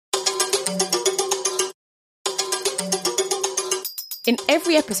In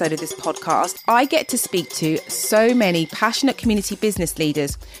every episode of this podcast, I get to speak to so many passionate community business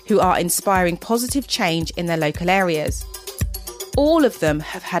leaders who are inspiring positive change in their local areas. All of them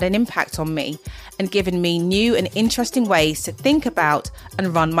have had an impact on me and given me new and interesting ways to think about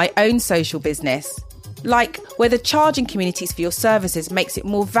and run my own social business. Like whether charging communities for your services makes it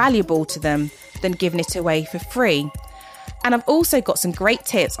more valuable to them than giving it away for free. And I've also got some great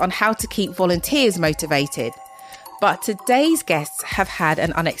tips on how to keep volunteers motivated. But today's guests have had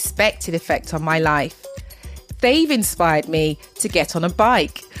an unexpected effect on my life. They've inspired me to get on a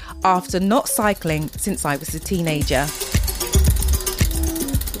bike after not cycling since I was a teenager.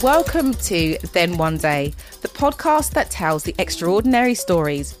 Welcome to Then One Day, the podcast that tells the extraordinary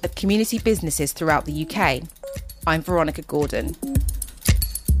stories of community businesses throughout the UK. I'm Veronica Gordon.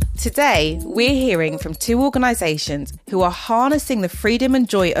 Today, we're hearing from two organisations who are harnessing the freedom and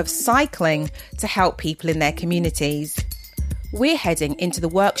joy of cycling to help people in their communities. We're heading into the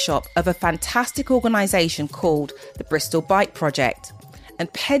workshop of a fantastic organisation called the Bristol Bike Project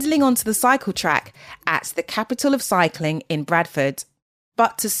and pedalling onto the cycle track at the capital of cycling in Bradford.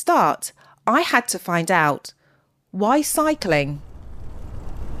 But to start, I had to find out, why cycling?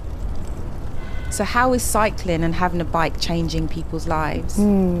 So how is cycling and having a bike changing people's lives?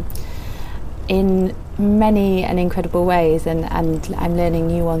 In many and incredible ways, and I'm learning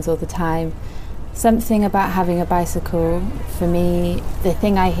new ones all the time. Something about having a bicycle, for me, the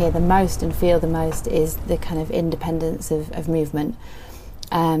thing I hear the most and feel the most is the kind of independence of movement.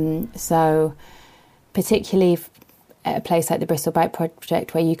 So particularly at a place like the Bristol Bike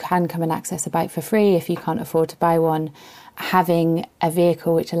Project, where you can come and access a bike for free if you can't afford to buy one, having a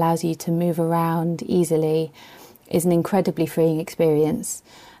vehicle which allows you to move around easily is an incredibly freeing experience.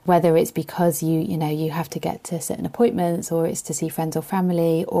 Whether it's because you have to get to certain appointments, or it's to see friends or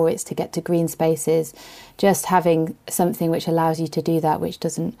family, or it's to get to green spaces, just having something which allows you to do that, which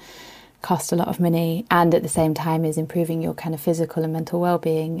doesn't cost a lot of money and at the same time is improving your kind of physical and mental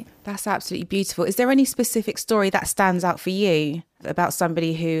well-being. That's absolutely beautiful. Is there any specific story that stands out for you about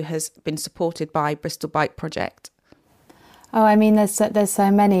somebody who has been supported by Bristol Bike Project? Oh, I mean, there's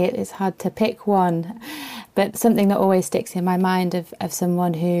so many, it's hard to pick one. But something that always sticks in my mind of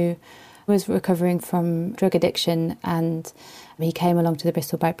someone who was recovering from drug addiction, and he came along to the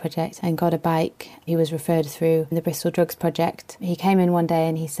Bristol Bike Project and got a bike. He was referred through the Bristol Drugs Project. He came in one day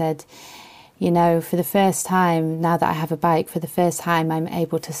and he said, for the first time, now that I have a bike, for the first time I'm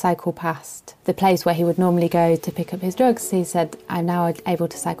able to cycle past the place where he would normally go to pick up his drugs. He said, I'm now able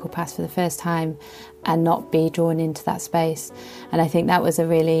to cycle past for the first time and not be drawn into that space. And I think that was a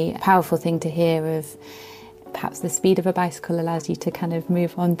really powerful thing to hear, of perhaps the speed of a bicycle allows you to kind of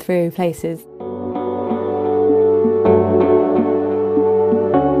move on through places.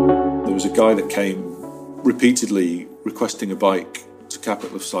 There was a guy that came repeatedly requesting a bike to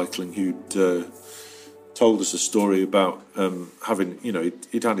Capital of Cycling, who'd told us a story about having,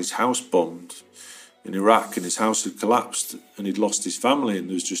 he'd had his house bombed in Iraq and his house had collapsed and he'd lost his family, and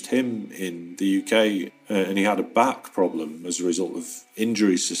there was just him in the UK, and he had a back problem as a result of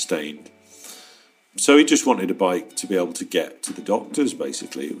injuries sustained. So he just wanted a bike to be able to get to the doctors,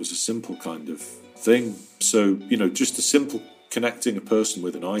 basically. It was a simple kind of thing. So, just a simple connecting a person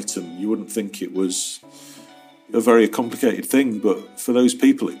with an item, you wouldn't think it was a very complicated thing, but for those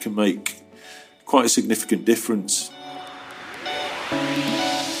people it can make quite a significant difference.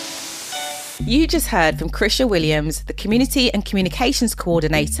 You just heard from Krysia Williams, the Community and Communications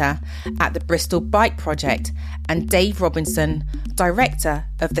Coordinator at the Bristol Bike Project, and Dave Robinson, Director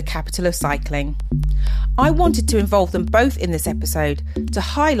of the Capital of Cycling. I wanted to involve them both in this episode to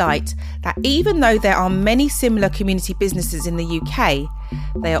highlight that even though there are many similar community businesses in the UK,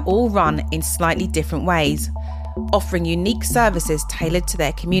 they are all run in slightly different ways, offering unique services tailored to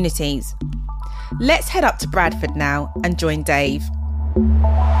their communities. Let's head up to Bradford now and join Dave.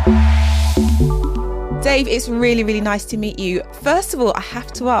 Dave, it's really, really nice to meet you. First of all, I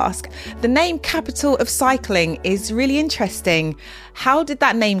have to ask, the name Capital of Cycling is really interesting. How did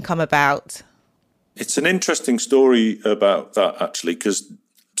that name come about? It's an interesting story about that, actually, because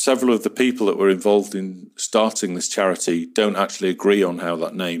several of the people that were involved in starting this charity don't actually agree on how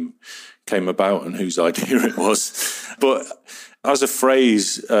that name came about and whose idea it was. But as a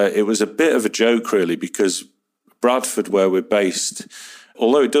phrase, it was a bit of a joke, really, because Bradford, where we're based,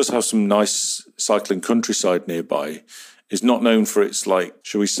 although it does have some nice cycling countryside nearby, is not known for its,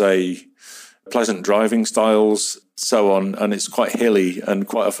 shall we say, pleasant driving styles, so on, and it's quite hilly and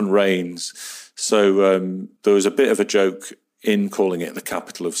quite often rains. So there was a bit of a joke in calling it the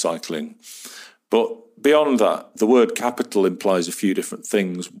capital of cycling. But beyond that, the word capital implies a few different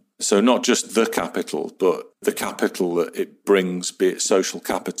things. So not just the capital, but the capital that it brings, be it social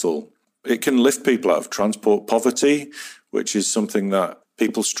capital. It can lift people out of transport poverty, which is something that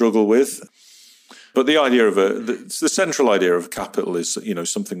people struggle with. But the idea of the central idea of capital is,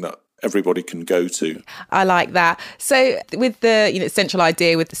 something that everybody can go to. I like that. So with the central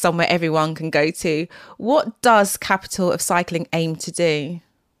idea with somewhere everyone can go to, what does Capital of Cycling aim to do?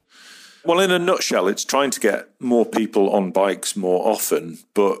 Well, in a nutshell, it's trying to get more people on bikes more often,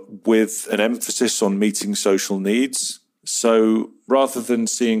 but with an emphasis on meeting social needs. So rather than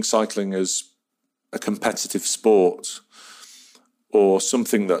seeing cycling as a competitive sport or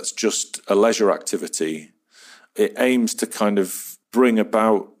something that's just a leisure activity, it aims to kind of bring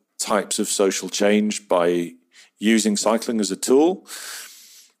about types of social change by using cycling as a tool.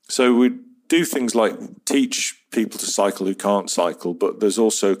 So we do things like teach people to cycle who can't cycle, but there's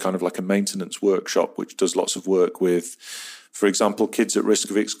also kind of like a maintenance workshop which does lots of work with, for example, kids at risk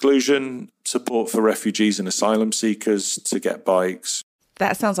of exclusion, support for refugees and asylum seekers to get bikes.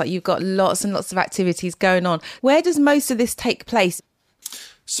 That sounds like you've got lots and lots of activities going on. Where does most of this take place?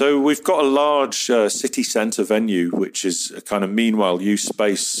 So we've got a large city centre venue, which is a kind of meanwhile use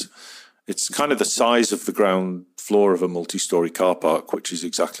space. It's kind of the size of the ground floor of a multi-storey car park, which is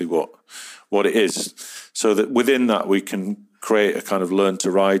exactly what it is. So that within that we can create a kind of learn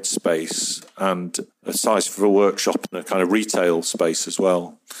to ride space and a size for a workshop and a kind of retail space as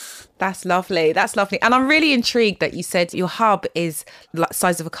well. That's lovely. That's lovely. And I'm really intrigued that you said your hub is the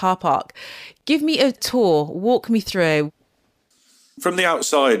size of a car park. Give me a tour. Walk me through. From the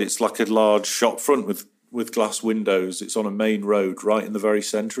outside, it's like a large shop front with glass windows. It's on a main road right in the very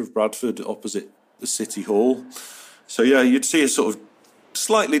centre of Bradford, opposite the City Hall. So yeah, you'd see a sort of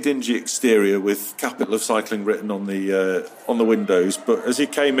slightly dingy exterior with Capital of Cycling written on the windows. But as you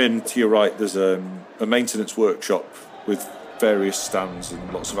came in to your right, there's a maintenance workshop with various stands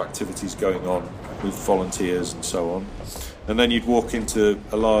and lots of activities going on with volunteers and so on. And then you'd walk into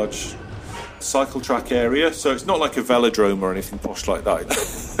a large cycle track area. So it's not like a velodrome or anything posh like that.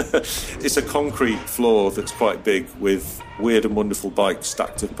 It's a concrete floor that's quite big with weird and wonderful bikes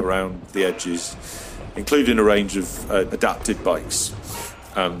stacked up around the edges, including a range of adapted bikes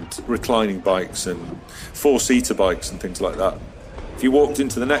and reclining bikes and four-seater bikes and things like that. If you walked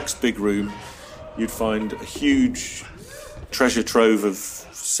into the next big room, you'd find a huge treasure trove of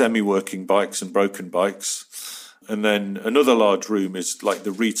semi-working bikes and broken bikes. And then another large room is like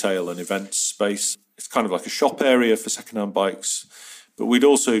the retail and events space. It's kind of like a shop area for second-hand bikes. But we'd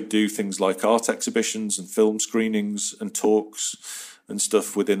also do things like art exhibitions and film screenings and talks and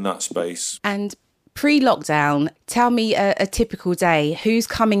stuff within that space. And pre-lockdown, tell me a typical day. Who's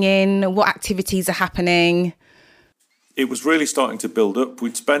coming in? What activities are happening? It was really starting to build up.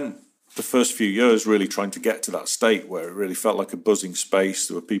 We'd spent the first few years really trying to get to that state where it really felt like a buzzing space.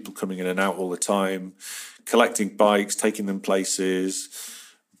 There were people coming in and out all the time, collecting bikes, taking them places,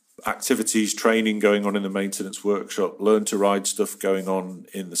 activities, training going on in the maintenance workshop, learn to ride stuff going on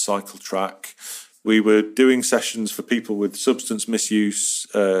in the cycle track. We were doing sessions for people with substance misuse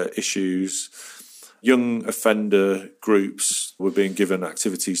issues. Young offender groups were being given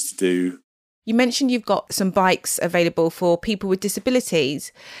activities to do. You mentioned you've got some bikes available for people with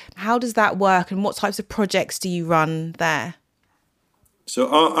disabilities. How does that work and what types of projects do you run there? So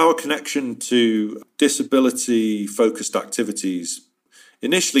our connection to disability-focused activities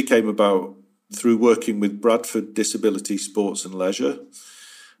initially came about through working with Bradford Disability Sports and Leisure.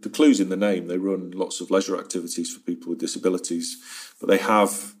 The clue's in the name. They run lots of leisure activities for people with disabilities, but they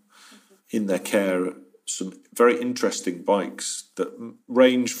have in their care some very interesting bikes that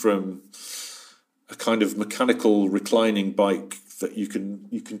range from a kind of mechanical reclining bike that you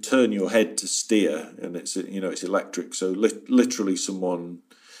can turn your head to steer, and it's electric. So literally, someone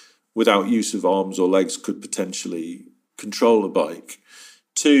without use of arms or legs could potentially control a bike.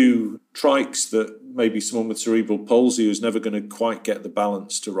 To trikes that maybe someone with cerebral palsy who's never going to quite get the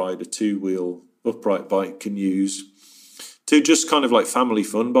balance to ride a two-wheel upright bike can use. To just kind of like family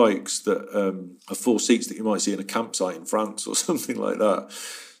fun bikes that are four seats that you might see in a campsite in France or something like that.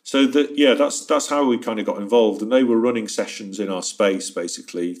 So that's how we kind of got involved, and they were running sessions in our space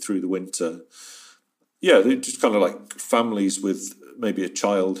basically through the winter. Yeah, they're just kind of like families with maybe a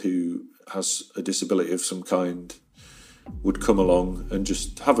child who has a disability of some kind would come along and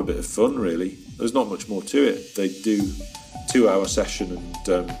just have a bit of fun, really. There's not much more to it. They do 2-hour session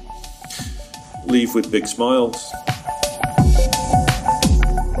and leave with big smiles.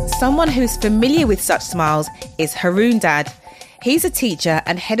 Someone who's familiar with such smiles is Haroon Dad. He's a teacher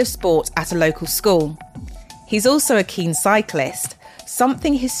and head of sport at a local school. He's also a keen cyclist,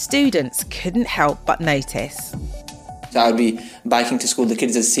 something his students couldn't help but notice. So I would be biking to school, the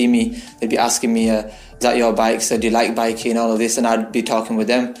kids would see me, they'd be asking me, is that your bike? So do you like biking and all of this? And I'd be talking with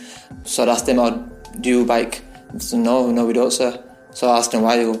them. So I'd ask them, do you bike? So no, we don't, sir. So I asked them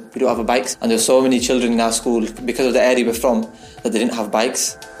why. They go, we don't have a bikes. And there's so many children in our school, because of the area we're from, that they didn't have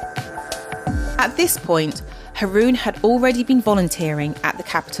bikes. At this point, Haroon had already been volunteering at the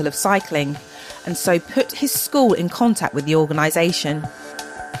capital of cycling, and so put his school in contact with the organisation.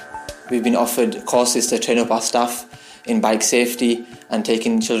 We've been offered courses to train up our staff in bike safety and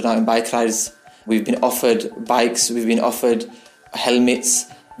taking children out on bike rides. We've been offered bikes, we've been offered helmets.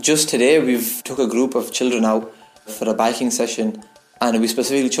 Just today we've took a group of children out for a biking session, and we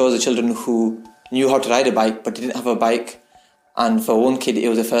specifically chose the children who knew how to ride a bike but didn't have a bike. And for one kid, it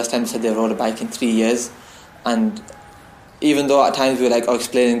was the first time they said they rode a bike in 3 years. And even though at times we were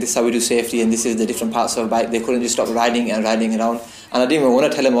explaining this is how we do safety and this is the different parts of a bike, they couldn't just stop riding it and riding around. And I didn't even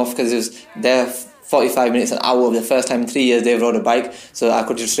want to tell them off, because it was their 45 minutes, an hour of the first time in 3 years they've rode a bike. So I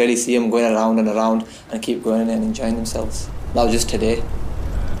could just really see them going around and around and keep going and enjoying themselves. That was just today.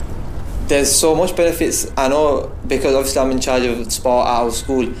 There's so much benefits. I know, because obviously I'm in charge of sport at our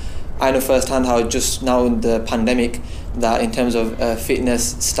school, I know firsthand how just now in the pandemic, that in terms of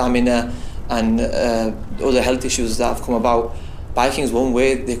fitness, stamina and other health issues that have come about, biking is one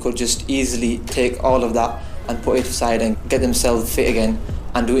way they could just easily take all of that and put it aside and get themselves fit again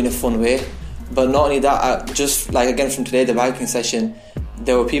and do it in a fun way. But not only that, just again from today, the biking session,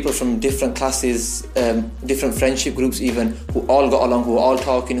 there were people from different classes, different friendship groups even, who all got along, who were all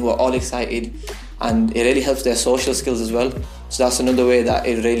talking, who were all excited, and it really helps their social skills as well. So that's another way that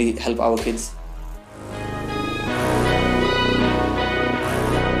it really helped our kids.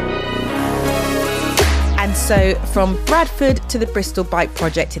 And so from Bradford to the Bristol Bike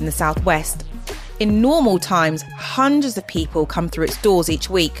Project in the southwest, in normal times, hundreds of people come through its doors each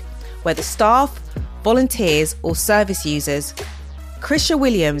week, whether staff, volunteers or service users. Krysia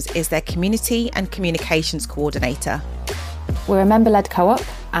Williams is their Community and Communications Coordinator. We're a member-led co-op,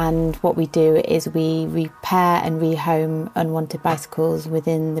 and what we do is we repair and rehome unwanted bicycles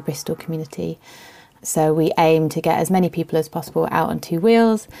within the Bristol community. So we aim to get as many people as possible out on two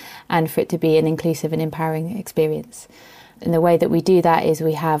wheels and for it to be an inclusive and empowering experience. And the way that we do that is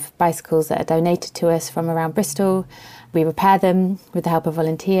we have bicycles that are donated to us from around Bristol. We repair them with the help of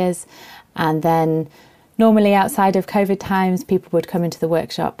volunteers, and then normally outside of COVID times, people would come into the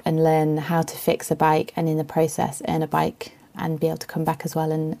workshop and learn how to fix a bike, and in the process earn a bike and be able to come back as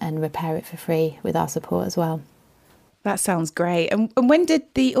well and repair it for free with our support as well. That sounds great. And when did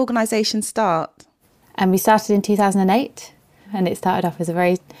the organisation start? And we started in 2008, and it started off as a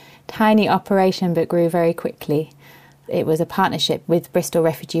very tiny operation but grew very quickly. It was a partnership with Bristol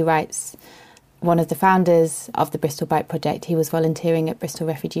Refugee Rights. One of the founders of the Bristol Bike Project, he was volunteering at Bristol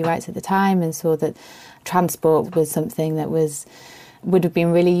Refugee Rights at the time and saw that transport was something that would have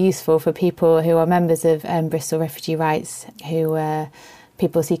been really useful for people who are members of Bristol Refugee Rights, who were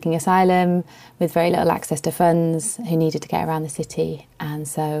people seeking asylum with very little access to funds, who needed to get around the city. And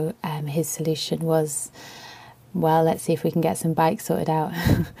so his solution was, well, let's see if we can get some bikes sorted out.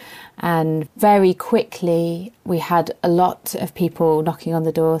 And very quickly we had a lot of people knocking on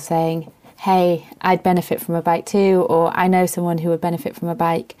the door saying, hey, I'd benefit from a bike too, or I know someone who would benefit from a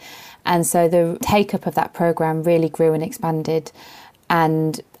bike. And so the take-up of that programme really grew and expanded.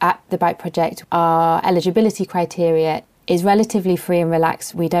 And at the Bike Project, our eligibility criteria is relatively free and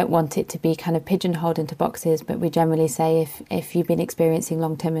relaxed. We don't want it to be kind of pigeonholed into boxes, but we generally say if you've been experiencing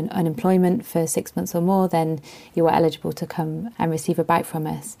long-term unemployment for 6 months or more, then you are eligible to come and receive a bike from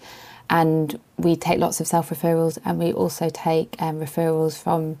us. And we take lots of self-referrals, and we also take referrals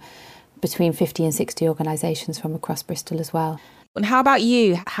from between 50 and 60 organisations from across Bristol as well. And how about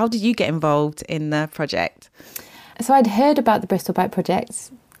you? How did you get involved in the project? So I'd heard about the Bristol Bike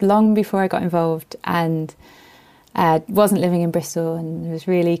Project long before I got involved, and wasn't living in Bristol and was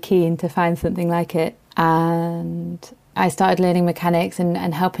really keen to find something like it. And I started learning mechanics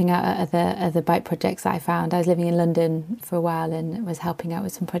and helping out at other bike projects that I found. I was living in London for a while and was helping out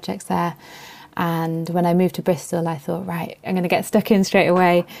with some projects there. And when I moved to Bristol, I thought, right, I'm going to get stuck in straight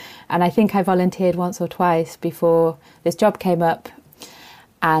away. And I think I volunteered once or twice before this job came up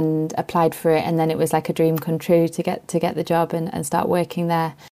and applied for it. And then it was like a dream come true to get the job and start working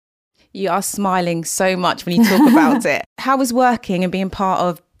there. You are smiling so much when you talk about it. How was working and being part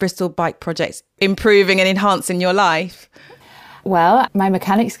of Bristol Bike Project improving and enhancing your life? Well, my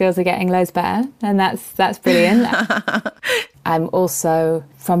mechanic skills are getting loads better, and that's brilliant. I'm also,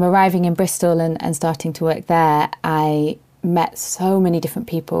 from arriving in Bristol and starting to work there, I met so many different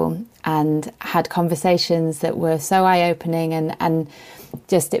people and had conversations that were so eye-opening, and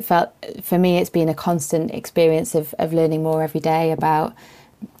just it felt, for me, it's been a constant experience of learning more every day about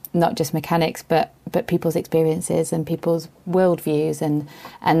not just mechanics but people's experiences and people's worldviews,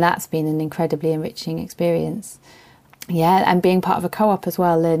 and that's been an incredibly enriching experience. Yeah, and being part of a co-op as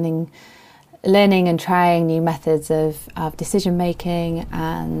well, learning and trying new methods of decision making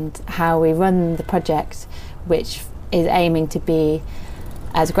and how we run the project, which is aiming to be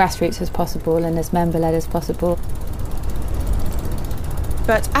as grassroots as possible and as member-led as possible.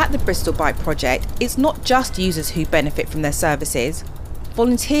 But at the Bristol Bike Project, it's not just users who benefit from their services.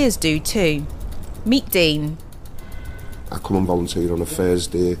 Volunteers do too. Meet Dean. I come and volunteer on a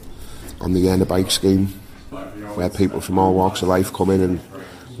Thursday on the Earn a Bike scheme, where people from all walks of life come in and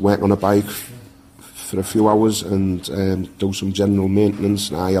work on a bike for a few hours and do some general maintenance,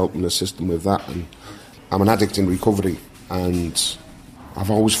 and I help and assist them with that. And I'm an addict in recovery, and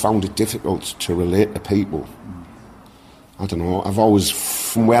I've always found it difficult to relate to people. I don't know, I've always,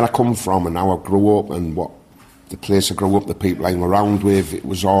 from where I come from and how I grew up and what the place I grew up, the people I'm around with, it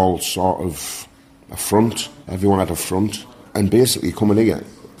was all sort of a front. Everyone had a front. And basically coming here,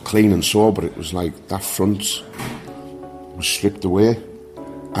 clean and sober, it was like that front was stripped away.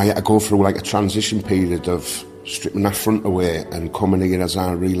 I had to go through like a transition period of stripping that front away and coming here as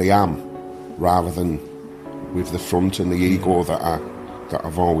I really am, rather than with the front and the ego that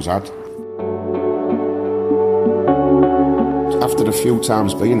I've always had. After a few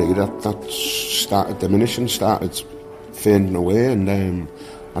times being here, that started diminishing, started fading away, and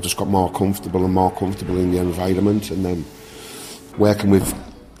I just got more comfortable in the environment, and then working with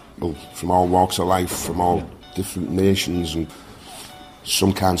people from all walks of life, from all different nations, and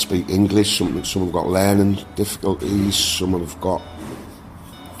some can't speak English, some have got learning difficulties, some have got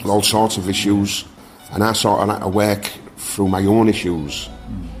all sorts of issues, and I sort of had to work through my own issues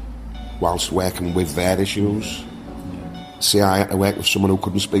whilst working with their issues. See, I had to work with someone who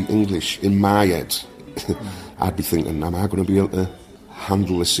couldn't speak English. In my head, I'd be thinking, am I going to be able to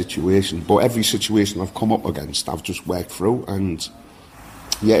handle this situation? But every situation I've come up against, I've just worked through, and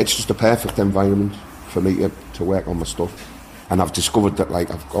yeah, it's just a perfect environment for me to work on my stuff. And I've discovered that,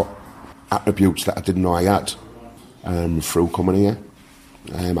 like, I've got attributes that I didn't know I had through coming here.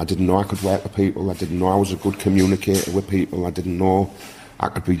 I didn't know I could work with people. I didn't know I was a good communicator with people. I didn't know I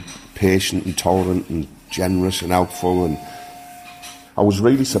could be patient and tolerant and generous and helpful. And I was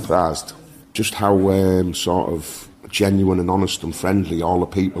really surprised just how sort of genuine and honest and friendly all the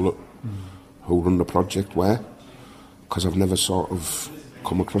people who run the project were, because I've never sort of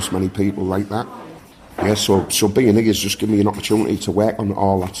come across many people like that. Yeah, so being here has just given me an opportunity to work on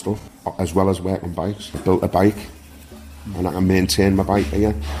all that stuff, as well as work on bikes. I built a bike, and I maintain my bike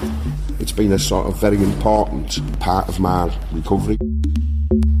here. It's been a sort of very important part of my recovery.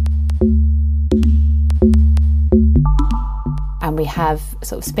 And we have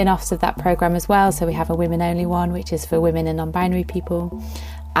sort of spin-offs of that programme as well. So we have a women-only one, which is for women and non-binary people.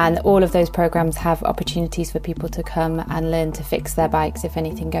 And all of those programmes have opportunities for people to come and learn to fix their bikes if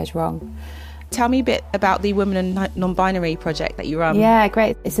anything goes wrong. Tell me a bit about the Women and Non-Binary project that you run. Yeah,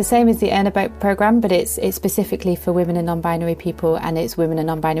 great. It's the same as the Earn a Bike programme, but it's specifically for women and non-binary people, and it's women and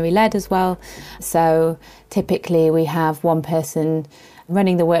non-binary led as well. So typically we have one person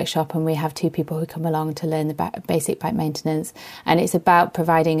running the workshop, and we have two people who come along to learn the basic bike maintenance. And it's about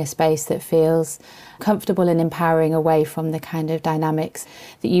providing a space that feels comfortable and empowering away from the kind of dynamics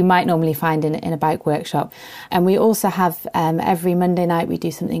that you might normally find in a bike workshop. And we also have every Monday night we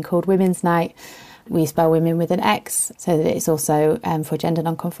do something called Women's Night. We spell women with an X, so that it's also for gender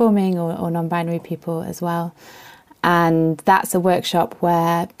non-conforming or non-binary people as well. And that's a workshop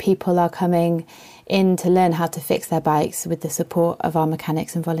where people are coming in to learn how to fix their bikes with the support of our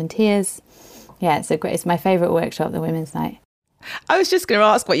mechanics and volunteers. Yeah, it's my favourite workshop, the Women's Night. I was just going to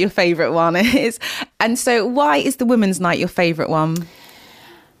ask what your favourite one is. And so why is the Women's Night your favourite one?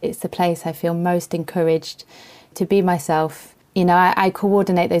 It's the place I feel most encouraged to be myself. You know, I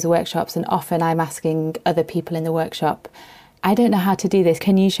coordinate those workshops, and often I'm asking other people in the workshop, I don't know how to do this,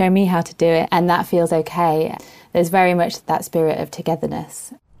 can you show me how to do it? And that feels okay. There's very much that spirit of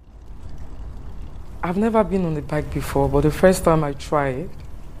togetherness. I've never been on the bike before, but the first time I tried,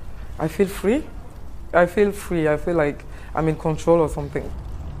 I feel free. I feel like I'm in control of something.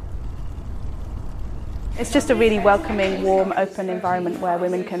 It's just a really welcoming, warm, open environment where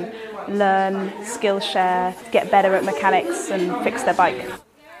women can learn, skill share, get better at mechanics and fix their bike.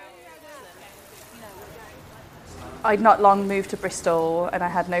 I'd not long moved to Bristol and I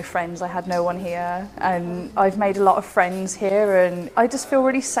had no friends, I had no one here, and I've made a lot of friends here and I just feel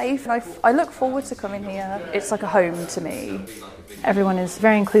really safe, and I look forward to coming here. It's like a home to me. Everyone is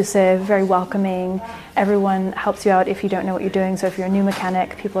very inclusive, very welcoming. Everyone helps you out if you don't know what you're doing, so if you're a new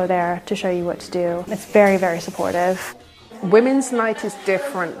mechanic, people are there to show you what to do. It's very, very supportive. Women's Night is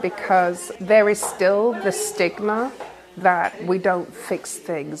different because there is still the stigma that we don't fix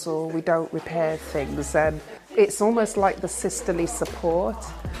things or we don't repair things, and it's almost like the sisterly support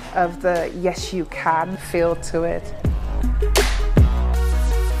of the yes you can feel to it.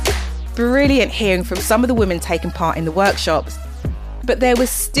 Brilliant hearing from some of the women taking part in the workshops. But there was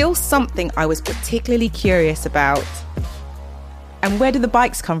still something I was particularly curious about. And where do the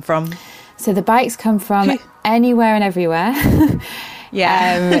bikes come from? So the bikes come from anywhere and everywhere.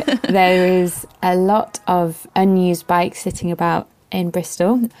 Yeah. There is a lot of unused bikes sitting about in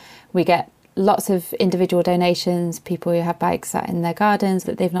Bristol. We get lots of individual donations, people who have bikes sat in their gardens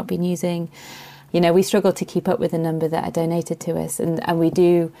that they've not been using. You know, we struggle to keep up with the number that are donated to us, and we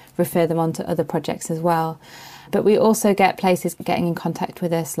do refer them on to other projects as well. But we also get places getting in contact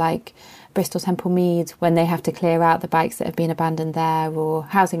with us, like Bristol Temple Meads, when they have to clear out the bikes that have been abandoned there, or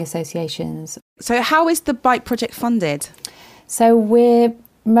housing associations. So how is the bike project funded? So we're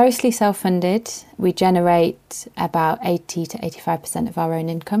mostly self-funded. We generate about 80 to 85% of our own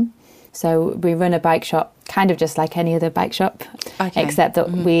income. So we run a bike shop kind of just like any other bike shop, except that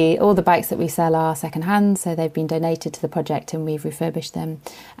all the bikes that we sell are second-hand, so they've been donated to the project and we've refurbished them,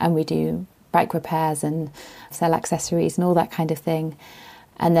 and we do bike repairs and sell accessories and all that kind of thing.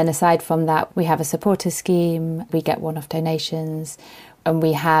 And then aside from that, we have a supporter scheme, we get one-off donations, and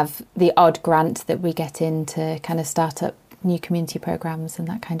we have the odd grant that we get in to kind of start up new community programmes and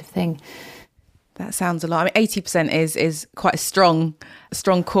that kind of thing. That sounds a lot. I mean, 80% is quite a strong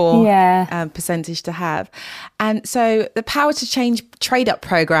core percentage to have. And so the Power to Change trade-up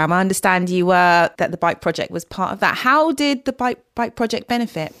programme, I understand that the Bike Project was part of that. How did the Bike Project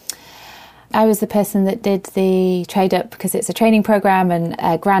benefit? I was the person that did the trade-up because it's a training programme and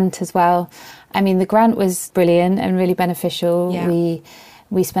a grant as well. I mean, the grant was brilliant and really beneficial. Yeah.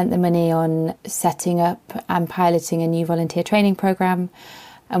 We spent the money on setting up and piloting a new volunteer training programme,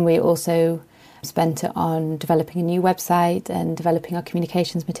 and we also spent it on developing a new website and developing our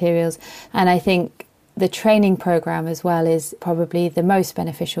communications materials. And I think the training programme as well is probably the most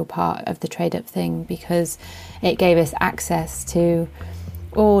beneficial part of the trade-up thing, because it gave us access to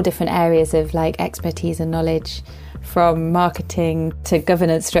all different areas of like expertise and knowledge, from marketing to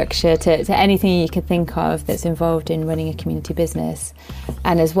governance structure to anything you could think of that's involved in running a community business.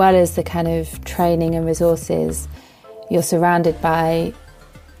 And as well as the kind of training and resources, you're surrounded by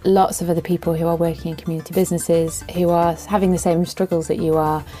lots of other people who are working in community businesses who are having the same struggles that you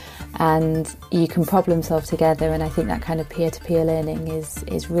are, and you can problem solve together. And I think that kind of peer-to-peer learning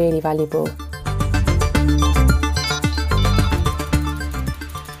is really valuable.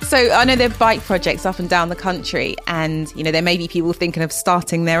 So I know there are bike projects up and down the country, and you know there may be people thinking of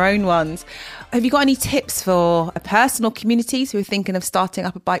starting their own ones. Have you got any tips for personal communities who are thinking of starting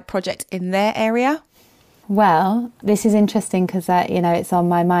up a bike project in their area? Well, this is interesting because it's on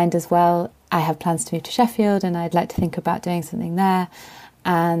my mind as well. I have plans to move to Sheffield and I'd like to think about doing something there.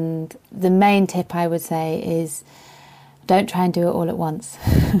 And the main tip I would say is don't try and do it all at once.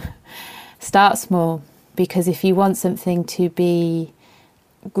 Start small, because if you want something to be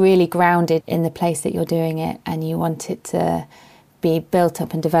really grounded in the place that you're doing it and you want it to be built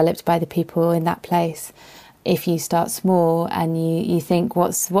up and developed by the people in that place, if you start small and you think,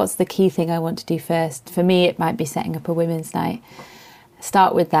 what's the key thing I want to do first? For me, it might be setting up a women's night.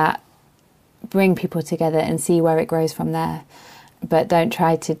 Start with that, bring people together and see where it grows from there. But don't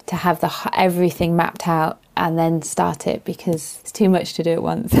try to have everything mapped out and then start it, because it's too much to do at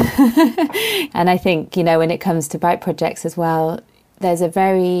once. And I think, when it comes to bike projects as well, there's a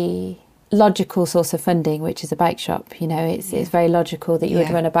very logical source of funding, which is a bike shop. It's very logical that you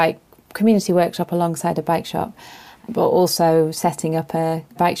would run a bike community workshop alongside a bike shop, but also setting up a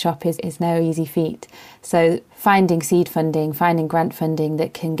bike shop is no easy feat. So finding seed funding, finding grant funding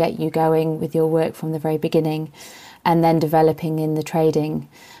that can get you going with your work from the very beginning, and then developing in the trading.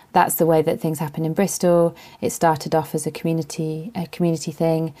 That's the way that things happen in Bristol. It started off as a community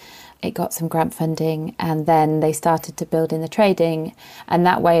thing. It got some grant funding, and then they started to build in the trading. And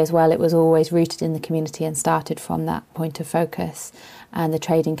that way as well, it was always rooted in the community and started from that point of focus. And the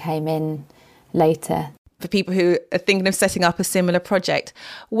trading came in later. For people who are thinking of setting up a similar project,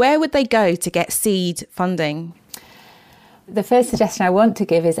 where would they go to get seed funding? The first suggestion I want to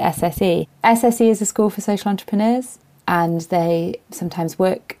give is SSE. SSE is a school for social entrepreneurs, and they sometimes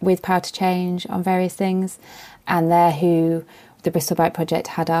work with Power to Change on various things. and they're who the Bristol Bike Project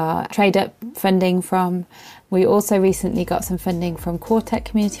had our Trade Up funding from. We also recently got some funding from Quartet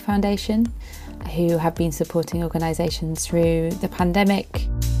Community Foundation, who have been supporting organisations through the pandemic.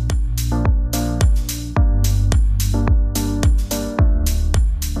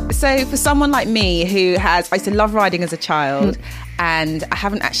 So for someone like me I used to love riding as a child and I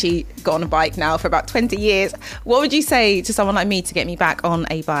haven't actually got on a bike now for about 20 years, what would you say to someone like me to get me back on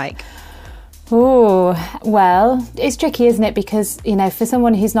a bike? Oh, well, it's tricky, isn't it? Because, for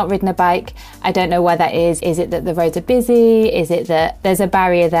someone who's not ridden a bike, I don't know why that is. Is it that the roads are busy? Is it that there's a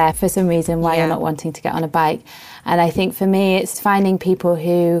barrier there for some reason why you're not wanting to get on a bike? And I think for me, it's finding people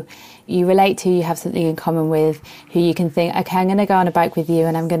who you relate to, you have something in common with, who you can think, okay, I'm going to go on a bike with you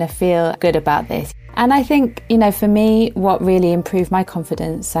and I'm going to feel good about this. And I think, for me, what really improved my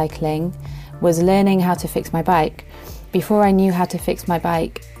confidence cycling was learning how to fix my bike. Before I knew how to fix my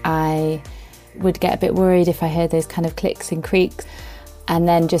bike, I would get a bit worried if I heard those kind of clicks and creaks, and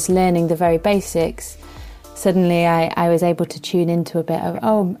then just learning the very basics, suddenly I was able to tune into a bit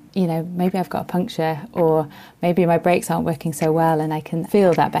of, maybe I've got a puncture, or maybe my brakes aren't working so well, and I can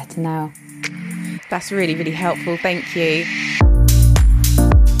feel that better now. That's really, really helpful. Thank you.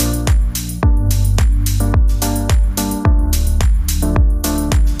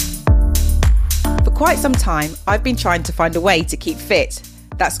 For quite some time, I've been trying to find a way to keep fit.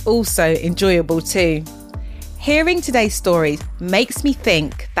 That's also enjoyable too. Hearing today's stories makes me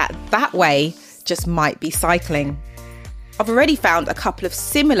think that way just might be cycling. I've already found a couple of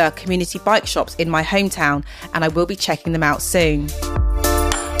similar community bike shops in my hometown and I will be checking them out soon.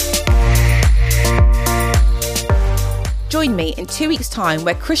 Join me in 2 weeks' time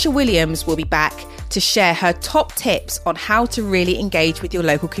where Krysia Williams will be back to share her top tips on how to really engage with your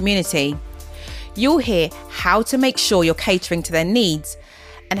local community. You'll hear how to make sure you're catering to their needs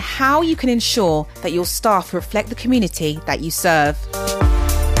and how you can ensure that your staff reflect the community that you serve.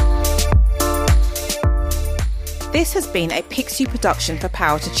 This has been a Pixie production for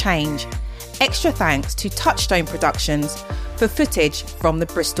Power to Change. Extra thanks to Touchstone Productions for footage from the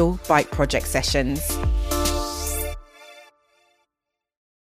Bristol Bike Project sessions.